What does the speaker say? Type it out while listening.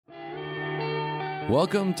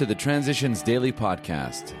Welcome to the Transitions Daily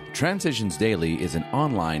podcast. Transitions Daily is an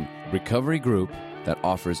online recovery group that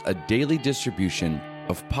offers a daily distribution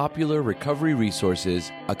of popular recovery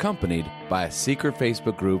resources accompanied by a secret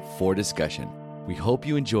Facebook group for discussion. We hope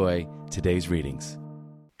you enjoy today's readings.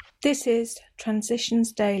 This is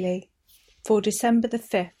Transitions Daily for December the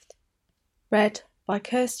 5th, read by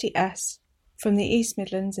Kirsty S. from the East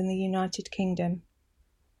Midlands in the United Kingdom.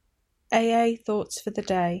 AA Thoughts for the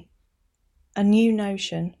Day. A new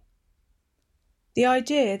notion. The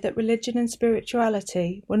idea that religion and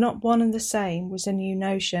spirituality were not one and the same was a new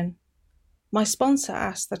notion. My sponsor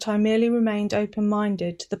asked that I merely remained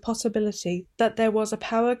open-minded to the possibility that there was a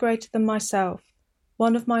power greater than myself,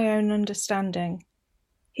 one of my own understanding.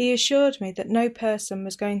 He assured me that no person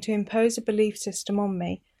was going to impose a belief system on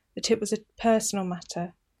me, that it was a personal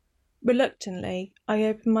matter. Reluctantly, I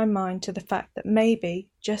opened my mind to the fact that maybe,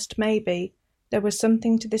 just maybe, there was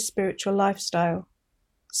something to this spiritual lifestyle.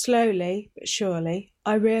 Slowly, but surely,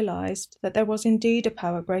 I realised that there was indeed a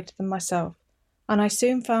power greater than myself, and I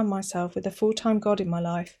soon found myself with a full-time God in my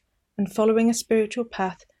life and following a spiritual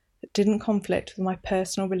path that didn't conflict with my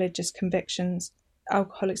personal religious convictions.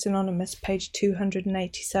 Alcoholics Anonymous, page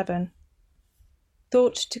 287.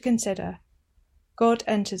 Thought to consider. God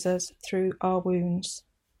enters us through our wounds.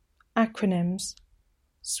 Acronyms.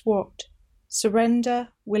 SWAT. Surrender,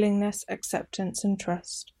 willingness, acceptance and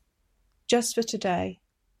trust. Just for today.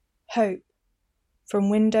 Hope. From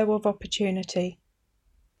Window of Opportunity.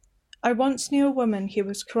 I once knew a woman who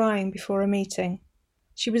was crying before a meeting.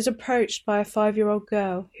 She was approached by a 5-year-old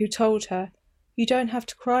girl who told her, "You don't have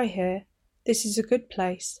to cry here. This is a good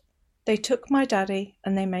place. They took my daddy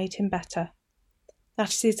and they made him better."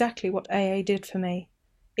 That is exactly what AA did for me.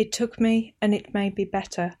 It took me and it made me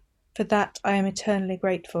better. For that I am eternally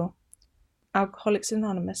grateful. Alcoholics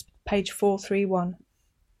Anonymous, page 431.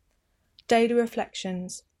 Daily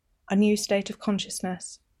Reflections. A new state of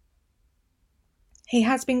consciousness. He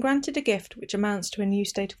has been granted a gift which amounts to a new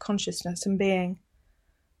state of consciousness and being.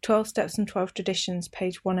 12 Steps and 12 Traditions,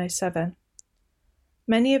 page 107.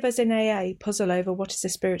 Many of us in AA puzzle over what is a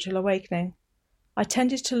spiritual awakening. I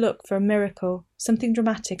tended to look for a miracle, something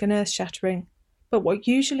dramatic and earth-shattering. But what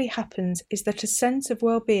usually happens is that a sense of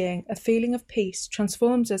well-being, a feeling of peace,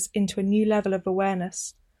 transforms us into a new level of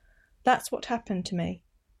awareness. That's what happened to me.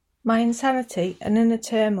 My insanity and inner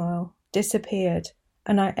turmoil disappeared,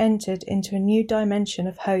 and I entered into a new dimension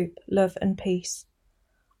of hope, love and peace.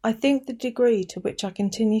 I think the degree to which I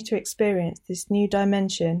continue to experience this new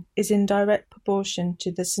dimension is in direct proportion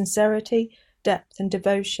to the sincerity, depth and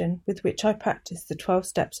devotion with which I practice the 12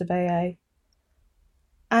 steps of AA.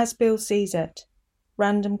 As Bill sees it.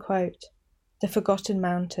 Random quote. The Forgotten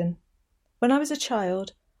Mountain. When I was a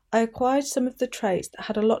child, I acquired some of the traits that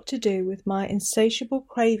had a lot to do with my insatiable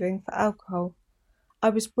craving for alcohol. I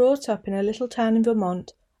was brought up in a little town in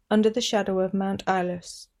Vermont under the shadow of Mount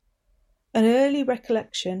Ilus. An early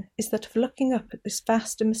recollection is that of looking up at this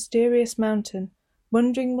vast and mysterious mountain,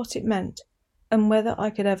 wondering what it meant and whether I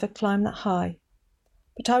could ever climb that high.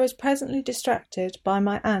 But I was presently distracted by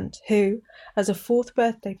my aunt, who, as a 4th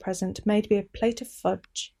birthday present, made me a plate of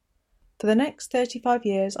fudge. For the next 35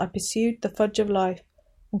 years I pursued the fudge of life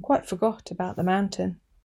and quite forgot about the mountain.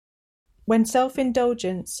 When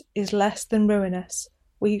self-indulgence is less than ruinous,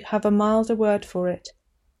 we have a milder word for it.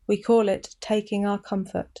 We call it taking our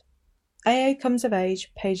comfort. AA Comes of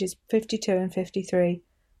Age, pages 52 and 53,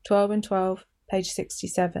 12 and 12, page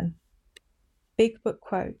 67. Big Book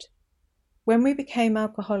Quote. When we became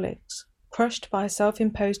alcoholics, crushed by a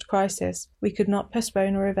self-imposed crisis we could not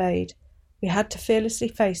postpone or evade, we had to fearlessly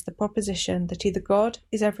face the proposition that either God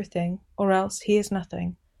is everything or else he is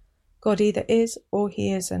nothing. God either is or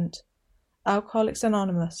he isn't. Alcoholics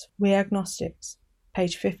Anonymous, We Agnostics,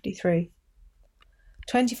 page 53.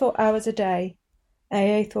 24 hours a day.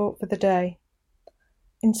 AA Thought for the Day.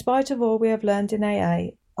 In spite of all we have learned in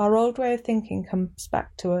AA, our old way of thinking comes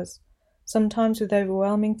back to us. Sometimes with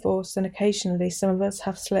overwhelming force, and occasionally some of us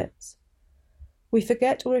have slips. We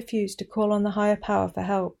forget or refuse to call on the higher power for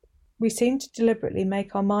help. We seem to deliberately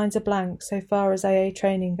make our minds a blank so far as AA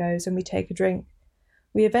training goes, and we take a drink.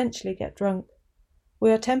 We eventually get drunk.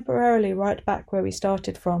 We are temporarily right back where we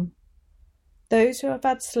started from. Those who have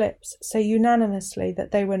had slips say unanimously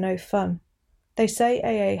that they were no fun. They say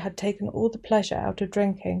AA had taken all the pleasure out of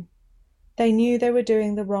drinking. They knew they were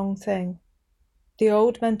doing the wrong thing. The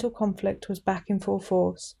old mental conflict was back in full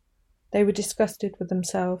force. They were disgusted with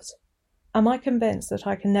themselves. Am I convinced that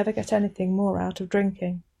I can never get anything more out of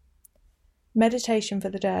drinking? Meditation for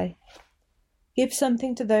the day. Give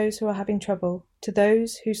something to those who are having trouble, to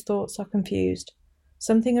those whose thoughts are confused.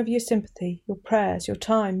 something of your sympathy, your prayers, your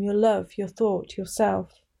time, your love, your thought,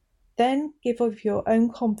 yourself. Then give of your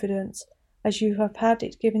own confidence as you have had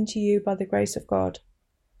it given to you by the grace of God.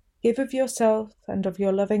 Give of yourself and of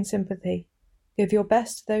your loving sympathy. Give your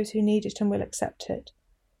best to those who need it and will accept it.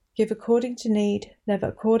 Give according to need, never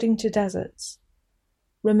according to deserts.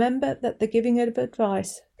 Remember that the giving of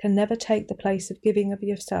advice can never take the place of giving of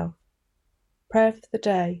yourself. Prayer for the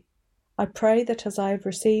day. I pray that as I have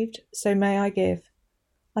received, so may I give.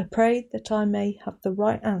 I pray that I may have the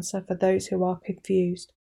right answer for those who are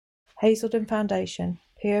confused. Hazelden Foundation,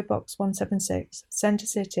 P.O. Box 176, Centre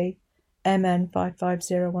City, MN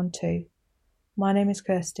 55012. My name is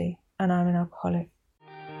Kirsty, and I'm an alcoholic.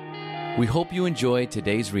 We hope you enjoyed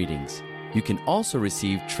today's readings. You can also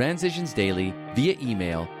receive Transitions Daily via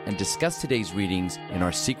email and discuss today's readings in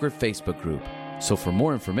our secret Facebook group. So for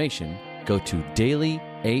more information, go to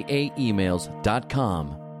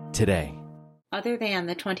dailyaaemails.com today. Other than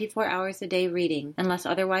the 24 hours a day reading, unless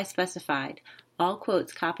otherwise specified, all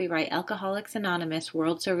quotes copyright Alcoholics Anonymous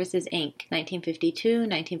World Services, Inc., 1952,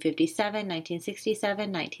 1957, 1967,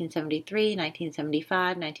 1973,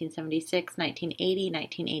 1975, 1976, 1980,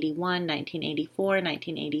 1981, 1984,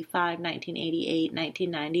 1985, 1988,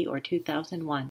 1990, or 2001.